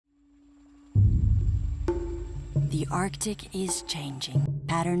The Arctic is changing.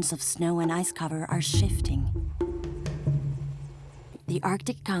 Patterns of snow and ice cover are shifting. The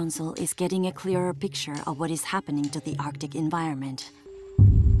Arctic Council is getting a clearer picture of what is happening to the Arctic environment.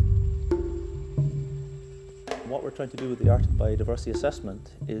 What we're trying to do with the Arctic Biodiversity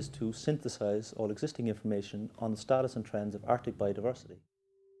Assessment is to synthesize all existing information on the status and trends of Arctic biodiversity.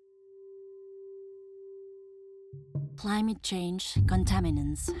 Climate change,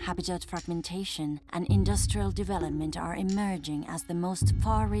 contaminants, habitat fragmentation, and industrial development are emerging as the most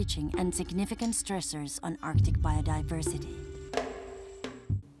far-reaching and significant stressors on Arctic biodiversity.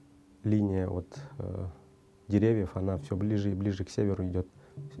 Линия от деревьев, она все ближе и ближе к северу идет.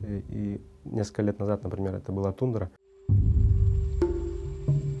 И несколько лет назад, например, это была тундра.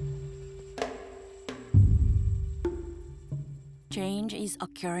 Change is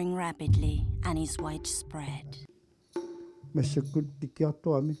occurring rapidly and is widespread. Masakut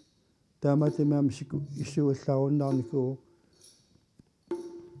tikiartuami taamatima masiku isuallarunnarniku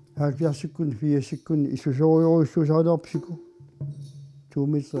haakviarsikkun fiassikkun isusooriorussusaarnerpsiku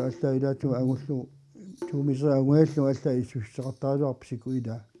tuumitra alla ilaatu angullu tuumitra anguallu alla isusseqartaaluarpsiku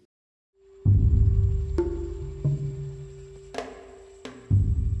ila.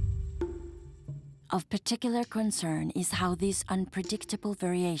 Of particular concern is how these unpredictable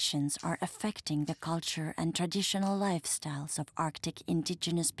variations are affecting the culture and traditional lifestyles of Arctic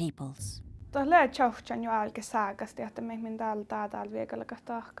indigenous peoples. Tällä tjauhtsan jo alkesaagasti, että mihin täällä viikolla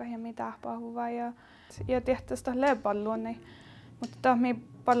tahka ja mitä pahuva ja tietysti tällä palluun, mutta tämä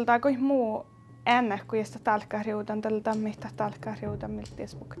paltaa kuin muu ennen kuin sitä talkariudan tällä mitä talkariudan miltä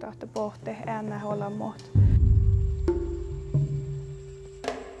spuktaa että pohte ennen olla muut.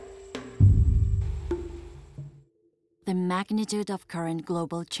 The magnitude of current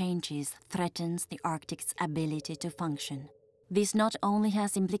global changes threatens the Arctic's ability to function. This not only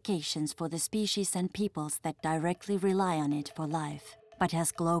has implications for the species and peoples that directly rely on it for life, but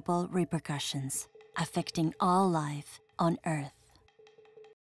has global repercussions, affecting all life on Earth.